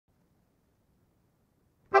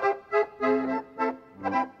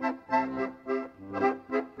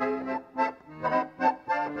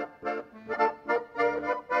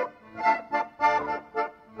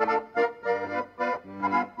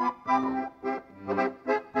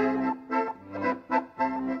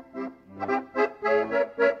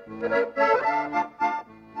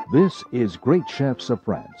This is Great Chefs of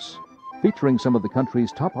France, featuring some of the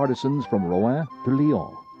country's top artisans from Rouen to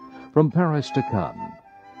Lyon, from Paris to Cannes.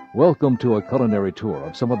 Welcome to a culinary tour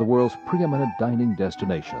of some of the world's preeminent dining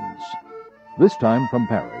destinations. This time from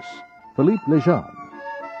Paris, Philippe Lejeune.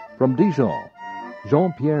 From Dijon,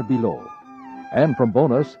 Jean-Pierre Billoux. And from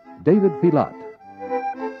Bonus, David Filat.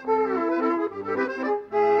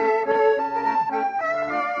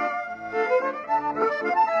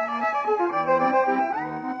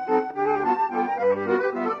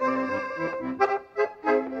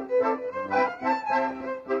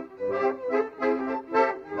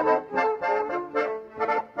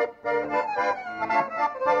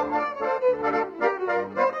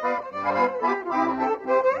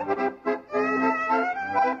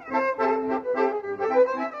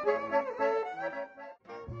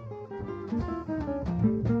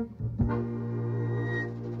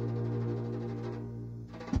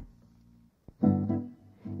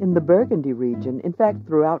 In the Burgundy region, in fact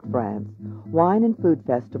throughout France, wine and food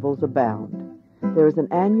festivals abound. There is an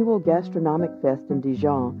annual gastronomic fest in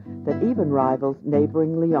Dijon that even rivals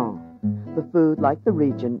neighboring Lyon. The food, like the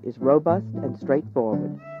region, is robust and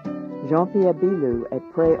straightforward. Jean-Pierre Billoux at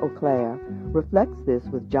Pré au Clair reflects this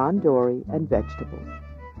with John Dory and vegetables.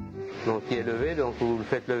 Donc qui est levé, donc vous le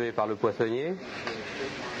faites lever par le poissonnier.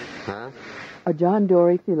 Hein? A John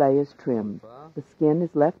Dory filet is trimmed. The skin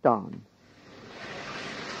is left on.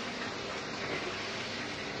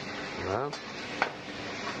 Voilà.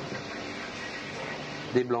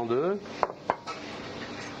 Des blancs d'œufs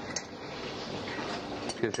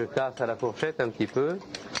que je casse à la fourchette un petit peu,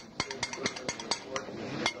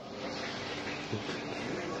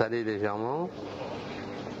 salé légèrement.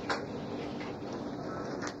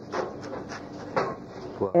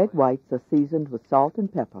 Voilà. Egg whites are seasoned with salt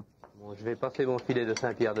and pepper. Bon, je vais passer mon filet de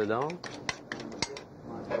Saint-Pierre dedans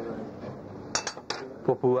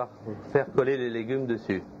pour pouvoir faire coller les légumes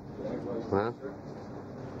dessus. Hein?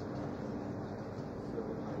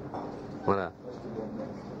 Voilà.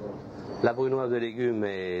 La brunoise de légumes,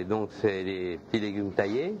 donc c'est les petits légumes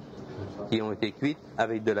taillés qui ont été cuits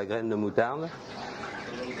avec de la graine de moutarde.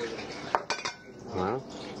 Voilà.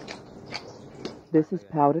 This is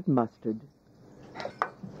powdered mustard.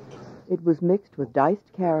 It was mixed with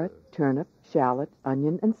diced carrot, turnip, shallot,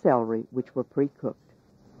 onion, and celery, which were pre-cooked.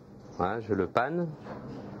 Voilà, je le panne.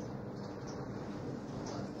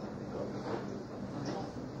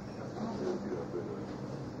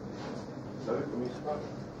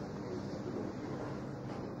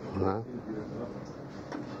 Voilà.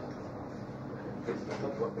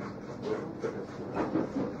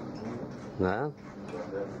 Voilà.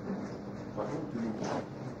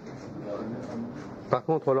 Par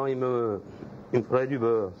contre, là, il me faudrait du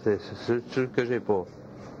beurre. C'est ce que j'ai pas.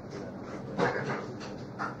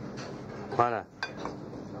 Voilà.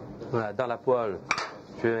 Voilà, dans la poêle,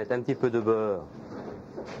 je vais mettre un petit peu de beurre.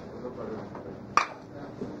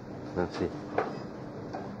 Merci.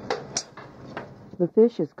 The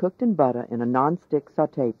fish is cooked in butter in a non-stick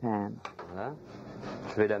sauté pan. Voilà.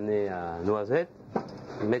 Je vais l'amener à noisette,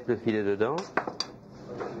 mettre le filet dedans.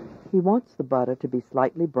 He wants the butter to be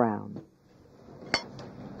slightly brown.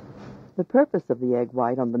 The purpose of the egg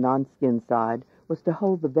white on the non-skin side was to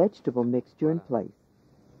hold the vegetable mixture in place.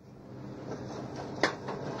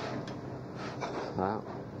 Voilà.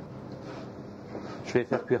 Je vais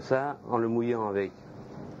faire cuire ça en le mouillant avec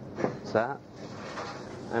ça,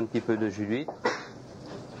 un petit peu de jus d'huître.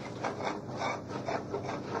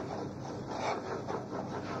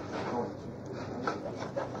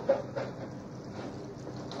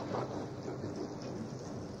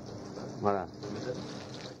 Voilà.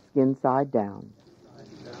 Skin side down.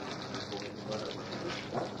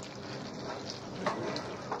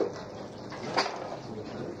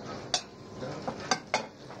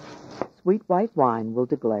 Sweet white wine will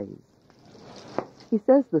deglaze. He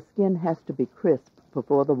says the skin has to be crisp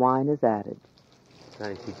before the wine is added.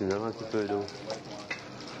 Ah, ici, tu me donnes un petit peu d'eau.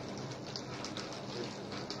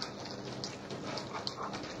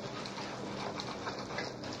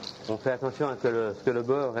 On fait attention à ce que le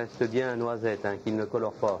beurre reste bien noisette, hein, qu'il ne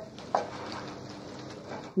colore pas.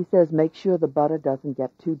 He says make sure the butter doesn't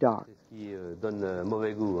get too dark. C'est ce qui donne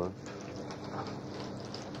mauvais goût. Hein.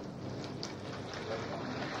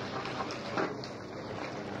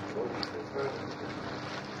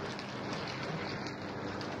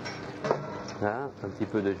 Là, un petit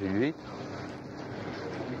peu de jus d'huître.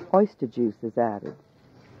 Oyster juice is added.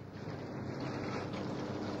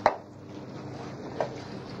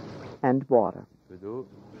 And water. Un peu d'eau.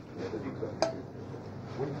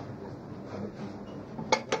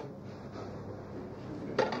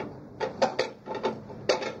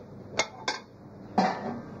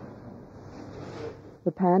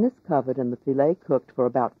 The pan is covered and the filet cooked for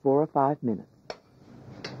about 4 or 5 minutes.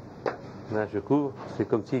 Là, je couvre, c'est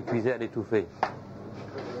comme s'il cuisait à l'étouffée.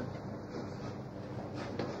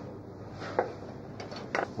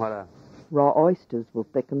 Voilà. Raw oysters will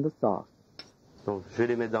thicken the sauce. Donc, je vais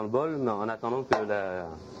les mettre dans le bol, mais en attendant que la...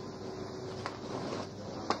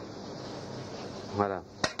 Voilà.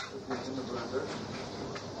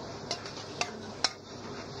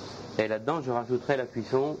 Et là-dedans, je rajouterai la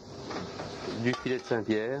cuisson du filet de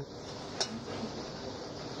Saint-Pierre.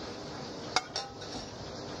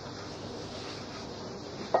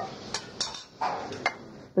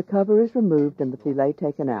 The cover is removed and the filet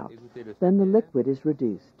taken out. Then the liquid is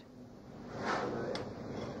reduced.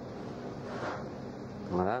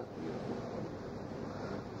 Voilà.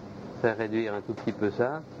 Faire réduire un tout petit peu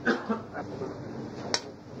ça.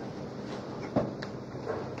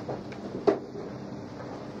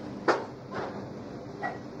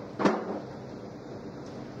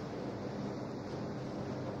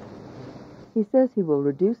 He says he will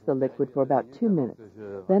reduce the liquid for about 2 minutes,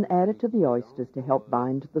 then add it to the oysters to help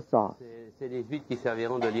bind the sauce. C'est des huîtres qui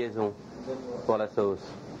serviront de liaison pour la sauce.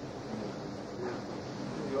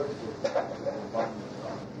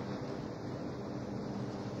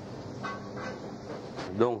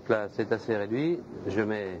 Donc là, c'est assez réduit. Je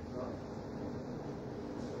mets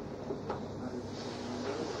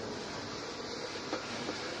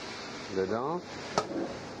dedans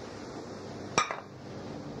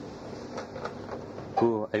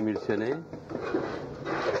pour émulsionner.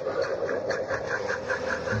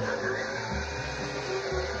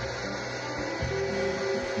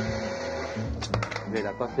 Je vais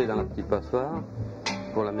la passer dans la petite passoire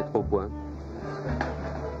pour la mettre au point.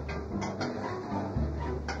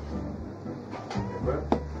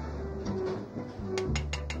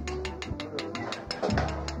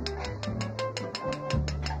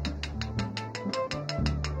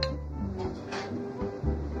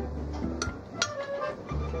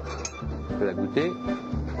 Je vais la goûter.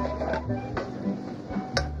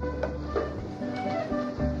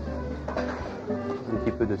 Un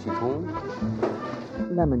petit peu de citron.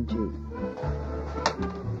 Lemon juice.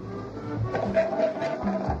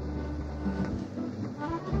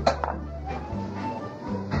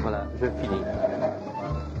 Voilà, je finis.